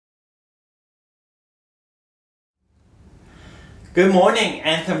Good morning,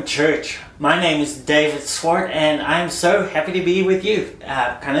 Anthem Church. My name is David Swart, and I'm so happy to be with you,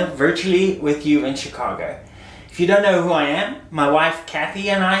 kind of virtually with you in Chicago. If you don't know who I am, my wife Kathy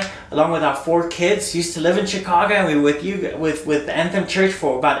and I, along with our 4 kids, used to live in Chicago, and we were with you with Anthem Church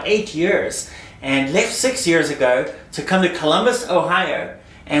for about 8 years, and left 6 years ago to come to Columbus, Ohio,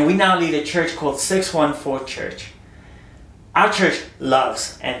 and we now lead a church called 614 Church. Our church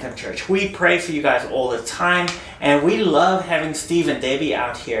loves Anthem Church. We pray for you guys all the time, and we love having Steve and Debbie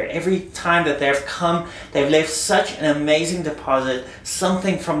out here. Every time that they've come, they've left such an amazing deposit,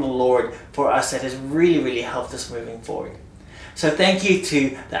 something from the Lord for us that has really helped us moving forward. So thank you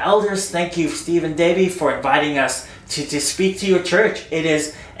to the elders. Thank you, Steve and Debbie, for inviting us to speak to your church. It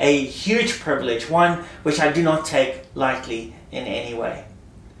is a huge privilege, one which I do not take lightly in any way.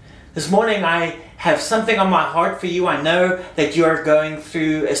 This morning I have something on my heart for you. I know that you are going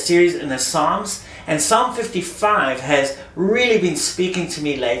through a series in the Psalms, and Psalm 55 has really been speaking to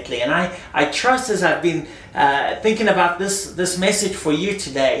me lately, and I trust as I've been thinking about this message for you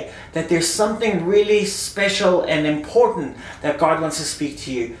today, that there's something really special and important that God wants to speak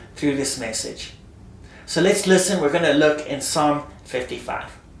to you through this message. So let's listen. We're going to look in Psalm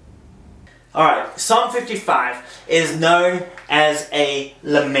 55. Alright, Psalm 55 is known as a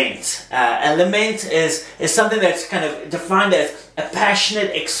lament. A lament is something that's kind of defined as a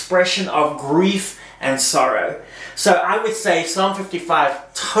passionate expression of grief and sorrow. So I would say Psalm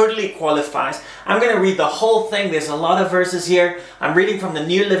 55 totally qualifies. I'm going to read the whole thing. There's a lot of verses here. I'm reading from the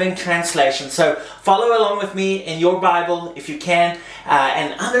New Living Translation. So follow along with me in your Bible if you can,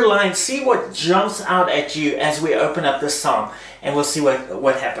 and underline, see what jumps out at you as we open up this psalm, and we'll see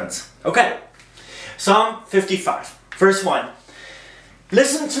what happens. Okay, Psalm 55, verse 1.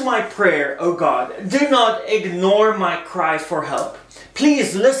 Listen to my prayer, O God. Do not ignore my cry for help.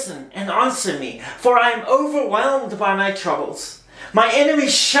 Please listen and answer me, for I am overwhelmed by my troubles. My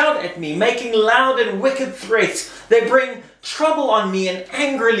enemies shout at me, making loud and wicked threats. They bring trouble on me and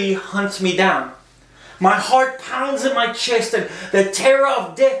angrily hunt me down. My heart pounds in my chest, and the terror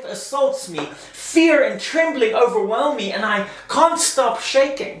of death assaults me. Fear and trembling overwhelm me, and I can't stop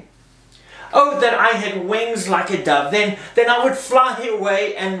shaking. Oh, that I had wings like a dove, then I would fly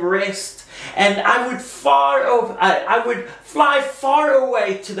away and rest, and I would fly far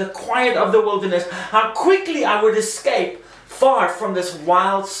away to the quiet of the wilderness. How quickly I would escape far from this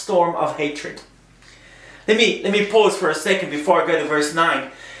wild storm of hatred. Let me pause for a second before I go to verse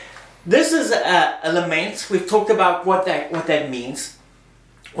 9. This is a lament. We've talked about what that means.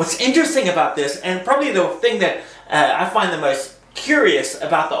 What's interesting about this, and probably the thing that I find the most curious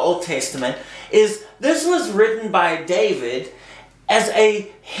about the Old Testament, is this was written by David as a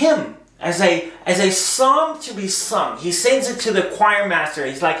hymn, as a psalm to be sung. He sends it to the choir master.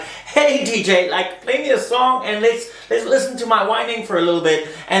 He's like, hey DJ, play me a song and let's listen to my whining for a little bit.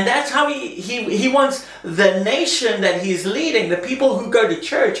 And that's how he wants the nation that he's leading, the people who go to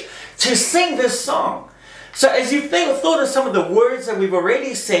church, to sing this song. So as you've thought of some of the words that we've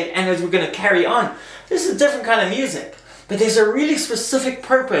already said, and as we're going to carry on, this is a different kind of music. But there's a really specific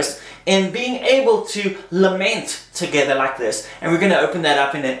purpose in being able to lament together like this. And we're going to open that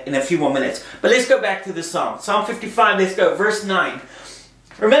up in a few more minutes. But let's go back to the psalm. Psalm 55, let's go. Verse 9.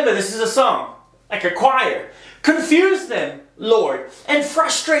 Remember, this is a song, like a choir. Confuse them, Lord, and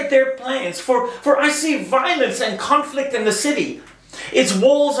frustrate their plans. For I see violence and conflict in the city. Its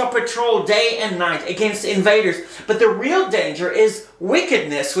walls are patrolled day and night against invaders. But the real danger is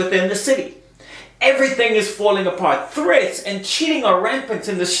wickedness within the city. Everything is falling apart. Threats and cheating are rampant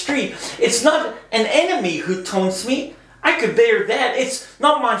in the street. It's not an enemy who taunts me. I could bear that. It's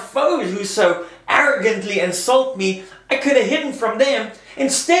not my foes who so arrogantly insult me. I could have hidden from them.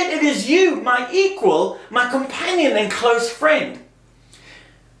 Instead, it is you, my equal, my companion and close friend.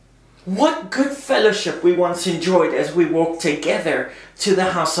 What good fellowship we once enjoyed as we walked together to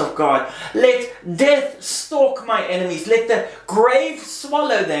the house of God. Let death stalk my enemies. Let the grave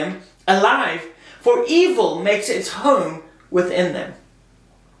swallow them alive. For evil makes its home within them.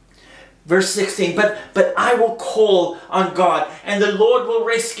 Verse 16, but I will call on God, and the Lord will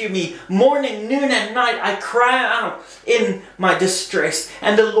rescue me. Morning, noon, and night I cry out in my distress,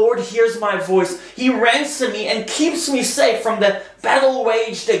 and the Lord hears my voice. He ransoms me and keeps me safe from the battle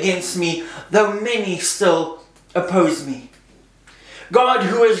waged against me, though many still oppose me. God,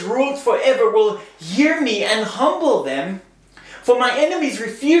 who has ruled forever, will hear me and humble them. For my enemies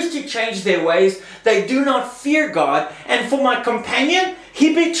refuse to change their ways. They do not fear God. And for my companion,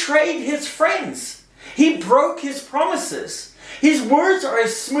 he betrayed his friends. He broke his promises. His words are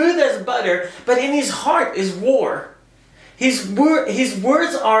as smooth as butter, but in his heart is war. His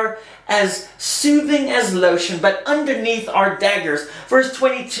words are as soothing as lotion, but underneath are daggers. Verse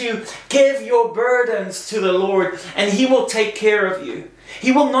 22, give your burdens to the Lord, and He will take care of you.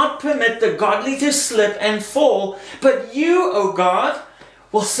 He will not permit the godly to slip and fall, but you, O God,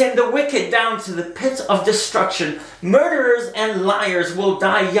 will send the wicked down to the pit of destruction. Murderers and liars will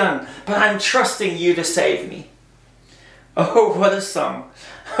die young, but I'm trusting you to save me. Oh, what a song.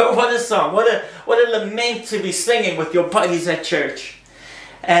 What a song. What a lament to be singing with your buddies at church.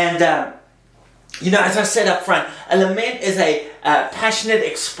 And, as I said up front, a lament is a passionate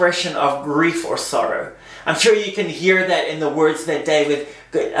expression of grief or sorrow. I'm sure you can hear that in the words that David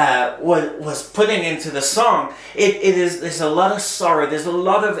was putting into the song. There's a lot of sorrow. There's a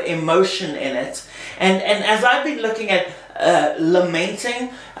lot of emotion in it. And as I've been looking at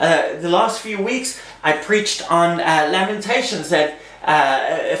lamenting the last few weeks, I preached on Lamentations that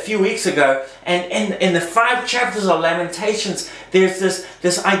a few weeks ago, and in the 5 chapters of Lamentations, there's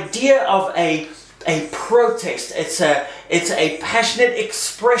this idea of a protest. It's a passionate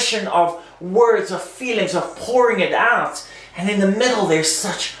expression of words, of feelings, of pouring it out, and in the middle there's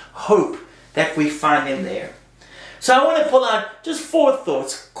such hope that we find in there. So I want to pull out just 4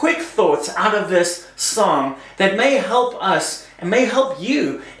 thoughts, quick thoughts out of this song that may help us and may help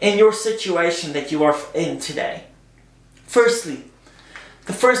you in your situation that you are in today. Firstly,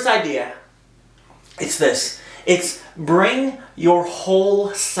 the first idea, it's this. It's bring your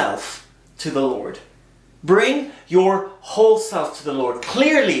whole self to the Lord. Bring your whole self to the Lord.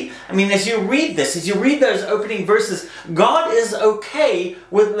 Clearly, as you read this, as you read those opening verses, God is okay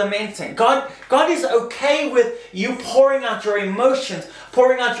with lamenting. God is okay with you pouring out your emotions,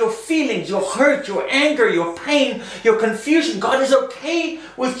 pouring out your feelings, your hurt, your anger, your pain, your confusion. God is okay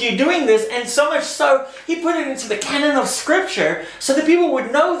with you doing this, and so much so, He put it into the canon of Scripture so that people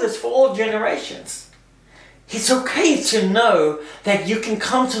would know this for all generations. It's okay to know that you can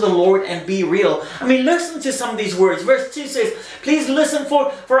come to the Lord and be real. Listen to some of these words. Verse 2 says, please listen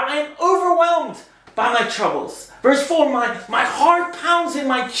for I am overwhelmed by my troubles. Verse 4, my heart pounds in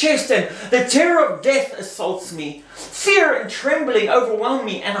my chest and the terror of death assaults me. Fear and trembling overwhelm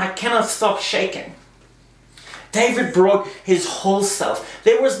me and I cannot stop shaking. David brought his whole self.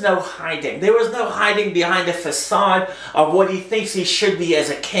 There was no hiding. There was no hiding behind a facade of what he thinks he should be as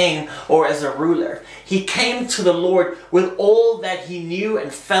a king or as a ruler. He came to the Lord with all that he knew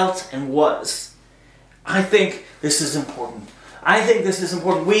and felt and was. I think this is important.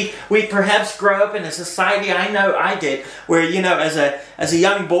 We perhaps grow up in a society, I know I did, where, as a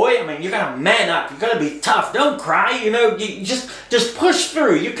young boy, you gotta man up. You gotta be tough. Don't cry. You just push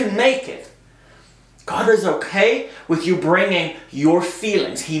through. You can make it. God is okay with you bringing your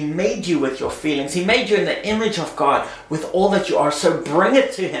feelings. He made you with your feelings. He made you in the image of God with all that you are. So bring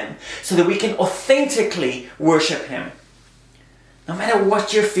it to Him so that we can authentically worship Him. No matter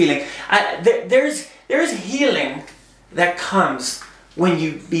what you're feeling. There's healing that comes when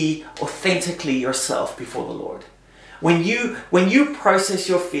you be authentically yourself before the Lord. When you process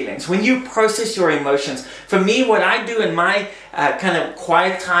your feelings, when you process your emotions. For me, what I do in my kind of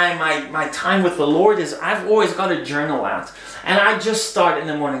quiet time, my time with the Lord is I've always got a journal out. And I just start in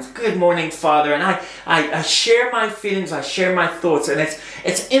the mornings. Good morning, Father. And I share my feelings, I share my thoughts. And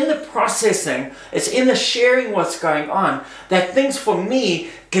it's in the processing, it's in the sharing what's going on that things for me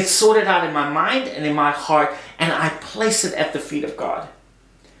get sorted out in my mind and in my heart. And I place it at the feet of God.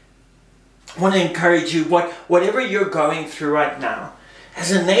 I want to encourage you, whatever you're going through right now,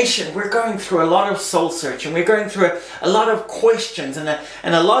 as a nation, we're going through a lot of soul searching. We're going through a lot of questions and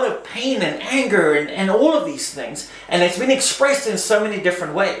a lot of pain and anger and all of these things. And it's been expressed in so many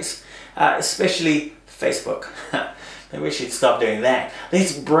different ways, especially Facebook. Maybe we should stop doing that.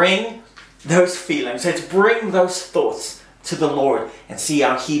 Let's bring those feelings, let's bring those thoughts to the Lord and see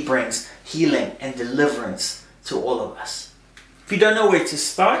how He brings healing and deliverance to all of us. If you don't know where to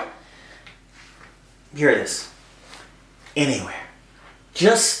start, here it is. Anywhere.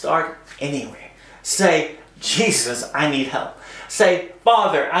 Just start anywhere. Say, Jesus, I need help. Say,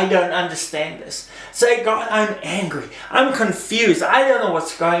 Father, I don't understand this. Say, God, I'm angry. I'm confused. I don't know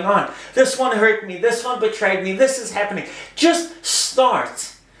what's going on. This one hurt me. This one betrayed me. This is happening. Just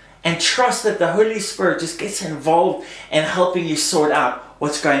start and trust that the Holy Spirit just gets involved in helping you sort out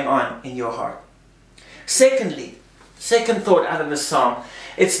what's going on in your heart. Secondly, second thought out of the psalm,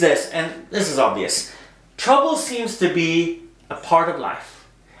 it's this, and this is obvious. Trouble seems to be a part of life.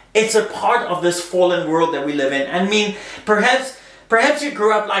 It's a part of this fallen world that we live in. Perhaps Perhaps you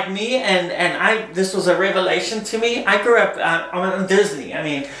grew up like me, and this was a revelation to me. I grew up on Disney. I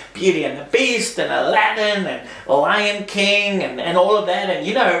mean, Beauty and the Beast and Aladdin and Lion King and all of that. And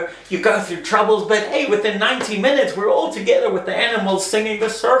you go through troubles, but hey, within 90 minutes, we're all together with the animals singing the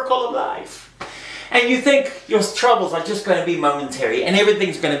circle of life. And you think your troubles are just going to be momentary and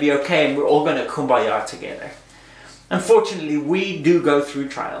everything's going to be okay and we're all going to kumbaya together. Unfortunately, we do go through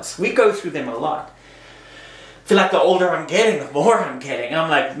trials. We go through them a lot. I feel like the older I'm getting, the more I'm getting. I'm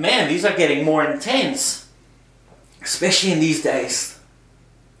like, man, these are getting more intense, especially in these days.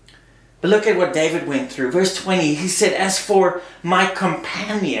 But look at what David went through. Verse 20, he said, as for my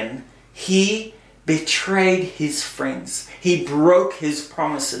companion, he betrayed his friends. He broke his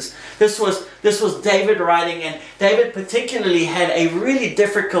promises. This was David writing, and David particularly had a really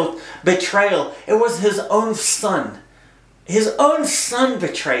difficult betrayal. It was his own son. His own son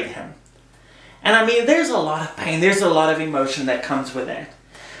betrayed him. And I mean, there's a lot of pain. There's a lot of emotion that comes with that.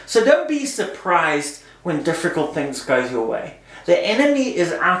 So don't be surprised when difficult things go your way. The enemy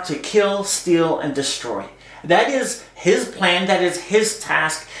is out to kill, steal, and destroy. That is his plan. That is his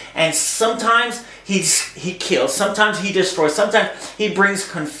task. And sometimes he kills. Sometimes he destroys. Sometimes he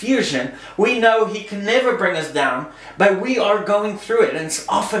brings confusion. We know he can never bring us down, but we are going through it. And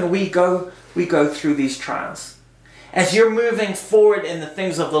often we go through these trials. As you're moving forward in the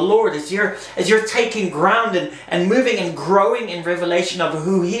things of the Lord, as you're taking ground and moving and growing in revelation of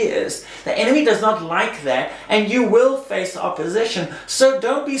who He is, the enemy does not like that, and you will face opposition. So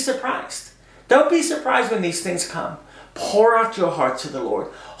don't be surprised. Don't be surprised when these things come. Pour out your heart to the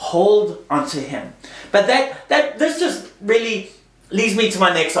Lord. Hold onto Him. But this just really leads me to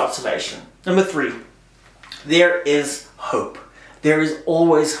my next observation. Number 3, there is hope. There is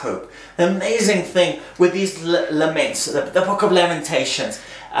always hope. The amazing thing with these laments, the book of Lamentations,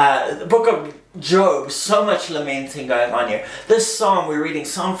 the book of Job, so much lamenting going on here. This psalm we're reading,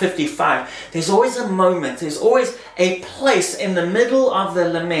 Psalm 55, there's always a moment, there's always a place in the middle of the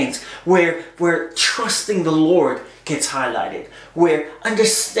lament where trusting the Lord gets highlighted, where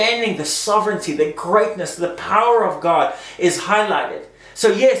understanding the sovereignty, the greatness, the power of God is highlighted. So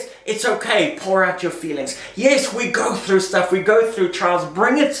yes, it's okay, pour out your feelings. Yes, we go through stuff, we go through trials,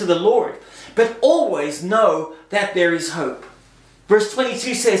 bring it to the Lord. But always know that there is hope. Verse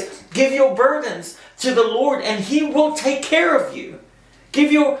 22 says, give your burdens to the Lord and He will take care of you.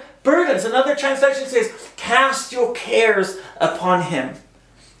 Give your burdens. Another translation says, cast your cares upon Him.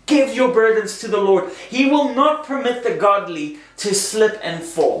 Give your burdens to the Lord. He will not permit the godly to slip and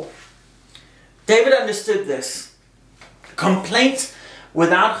fall. David understood this. Complaint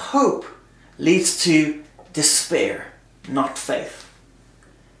without hope leads to despair, not faith.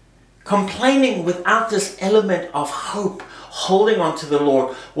 Complaining without this element of hope, holding on to the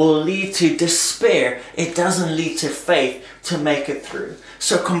Lord, will lead to despair. It doesn't lead to faith to make it through.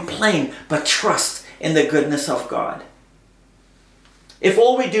 So complain, but trust in the goodness of God. If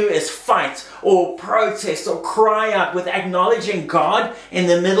all we do is fight or protest or cry out with acknowledging God in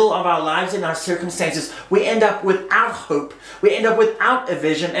the middle of our lives and our circumstances, we end up without hope. We end up without a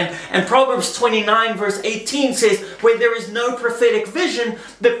vision. And Proverbs 29 verse 18 says, where there is no prophetic vision,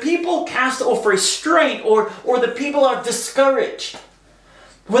 the people cast off restraint or the people are discouraged.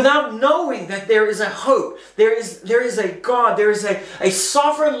 Without knowing that there is a hope, there is a God, there is a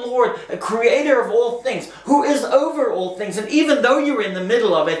sovereign Lord, a creator of all things, who is over all things. And even though you're in the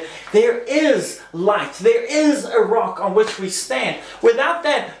middle of it, there is light, there is a rock on which we stand. Without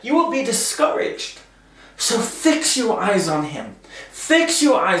that, you will be discouraged. So fix your eyes on Him. Fix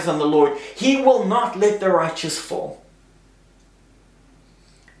your eyes on the Lord. He will not let the righteous fall.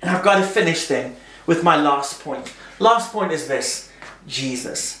 And I've got to finish then with my last point. Last point is this.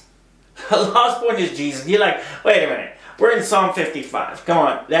 Jesus. The last point is Jesus. You're like, wait a minute. We're in Psalm 55. Come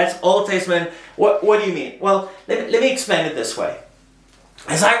on. That's Old Testament. What do you mean? Well, let me explain it this way.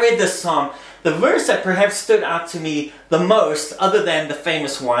 As I read this psalm, the verse that perhaps stood out to me the most, other than the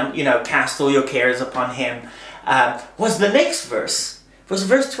famous one, cast all your cares upon Him, was the next verse. It was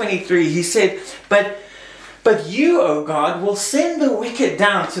verse 23. He said, But you, O God, will send the wicked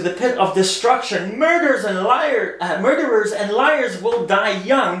down to the pit of destruction. Murderers and liars will die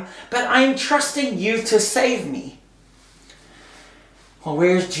young, but I am trusting you to save me. Well,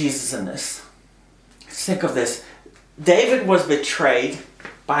 where's Jesus in this? Let's think of this. David was betrayed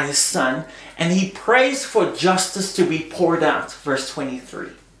by his son, and he prays for justice to be poured out. Verse 23.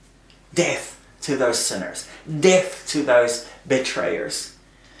 Death to those sinners. Death to those betrayers.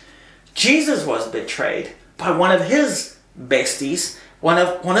 Jesus was betrayed by one of His besties, one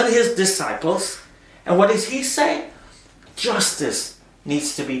of His disciples. And what does He say? Justice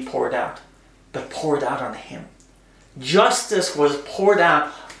needs to be poured out, but poured out on Him. Justice was poured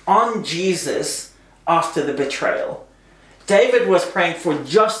out on Jesus after the betrayal. David was praying for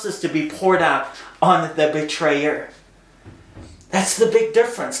justice to be poured out on the betrayer. That's the big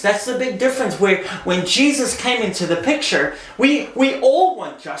difference. That's the big difference where when Jesus came into the picture, we all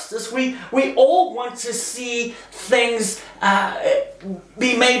want justice. We all want to see things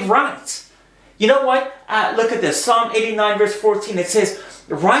be made right. You know what? Look at this. Psalm 89 verse 14. It says,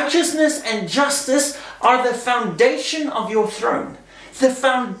 righteousness and justice are the foundation of your throne. The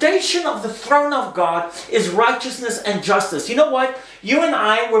foundation of the throne of God is righteousness and justice. You know what? You and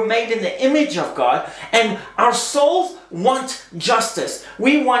I were made in the image of God, and our souls want justice.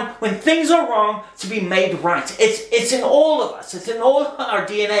 We want, when things are wrong, to be made right. It's in all of us. It's in all our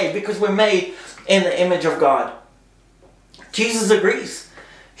DNA because we're made in the image of God. Jesus agrees.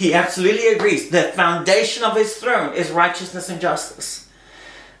 He absolutely agrees. The foundation of his throne is righteousness and justice.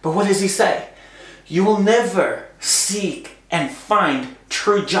 But what does he say? You will never seek and find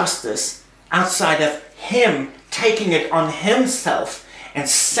true justice outside of him taking it on himself and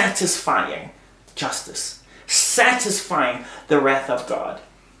satisfying justice, satisfying the wrath of God.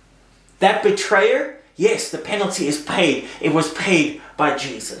 That betrayer, yes, the penalty is paid. It was paid by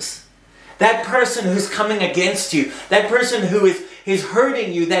Jesus. That person who's coming against you, that person who is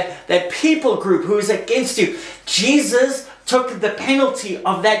hurting you, that people group who is against you, Jesus took the penalty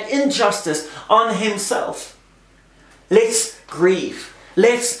of that injustice on himself. Let's grieve.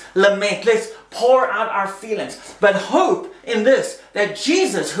 Let's lament. Let's pour out our feelings. But hope in this, that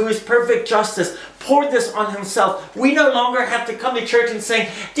Jesus, who is perfect justice, poured this on himself. We no longer have to come to church and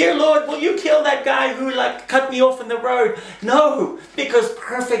say, dear Lord, will you kill that guy who cut me off in the road? No, because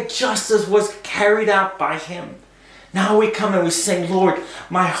perfect justice was carried out by him. Now we come and we sing, Lord,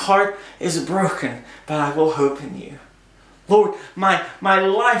 my heart is broken, but I will hope in you. Lord, my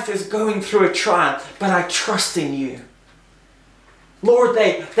life is going through a trial, but I trust in you. Lord,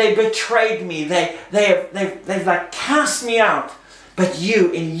 they betrayed me. They've cast me out. But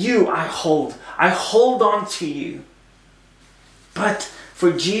in you I hold. I hold on to you. But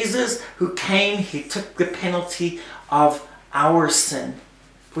for Jesus who came, he took the penalty of our sin.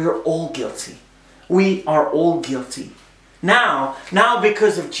 We are all guilty. We are all guilty. Now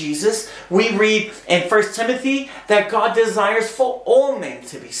because of Jesus, we read in 1 Timothy that God desires for all men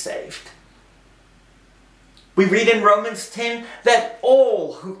to be saved. We read in Romans 10 that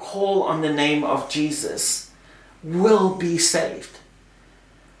all who call on the name of Jesus will be saved.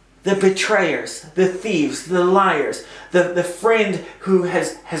 The betrayers, the thieves, the liars, the friend who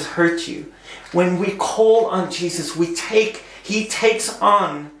has hurt you. When we call on Jesus, he takes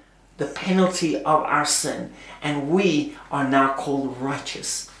on the penalty of our sin, and we are now called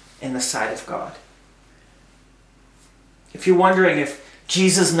righteous in the sight of God. If you're wondering if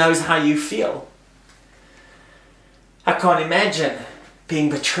Jesus knows how you feel, I can't imagine being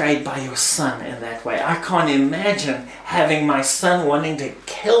betrayed by your son in that way. I can't imagine having my son wanting to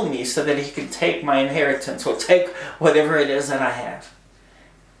kill me so that he can take my inheritance or take whatever it is that I have.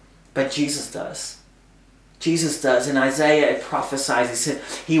 But Jesus does. Jesus does. In Isaiah it prophesies, he said,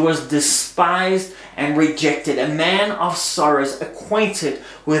 he was despised and rejected, a man of sorrows, acquainted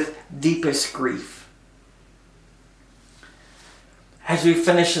with deepest grief. As we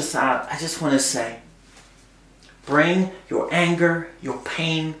finish this out, I just want to say, bring your anger, your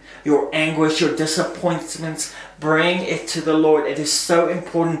pain, your anguish, your disappointments. Bring it to the Lord. It is so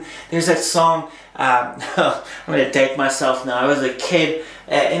important. There's that song, I'm going to date myself now. I was a kid.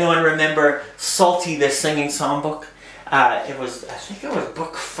 Anyone remember Salty, the singing songbook? I think it was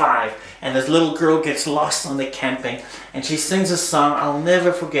book 5. And this little girl gets lost on the camping. And she sings a song. I'll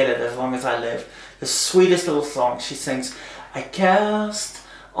never forget it as long as I live. The sweetest little song. She sings, I cast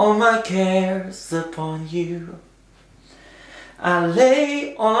all my cares upon you. I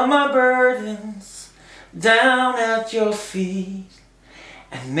lay all of my burdens down at your feet.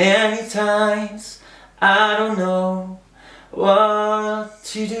 And many times I don't know what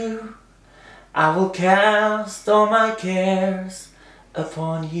to do. I will cast all my cares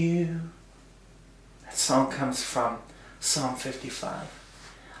upon you. That song comes from Psalm 55.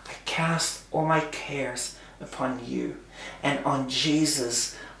 I cast all my cares upon you. And on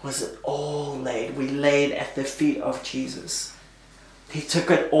Jesus was it all laid. We laid at the feet of Jesus. He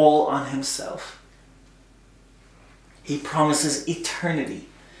took it all on himself. He promises eternity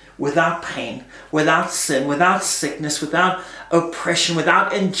without pain, without sin, without sickness, without oppression,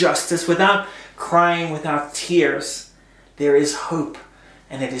 without injustice, without crying, without tears. There is hope,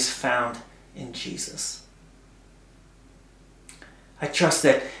 and it is found in Jesus. I trust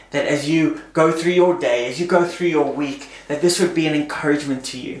that as you go through your day, as you go through your week, that this would be an encouragement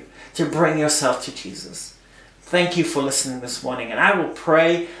to you to bring yourself to Jesus. Thank you for listening this morning. And I will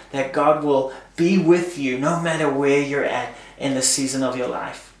pray that God will be with you no matter where you're at in the season of your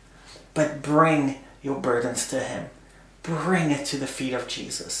life. But bring your burdens to Him. Bring it to the feet of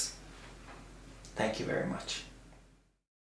Jesus. Thank you very much.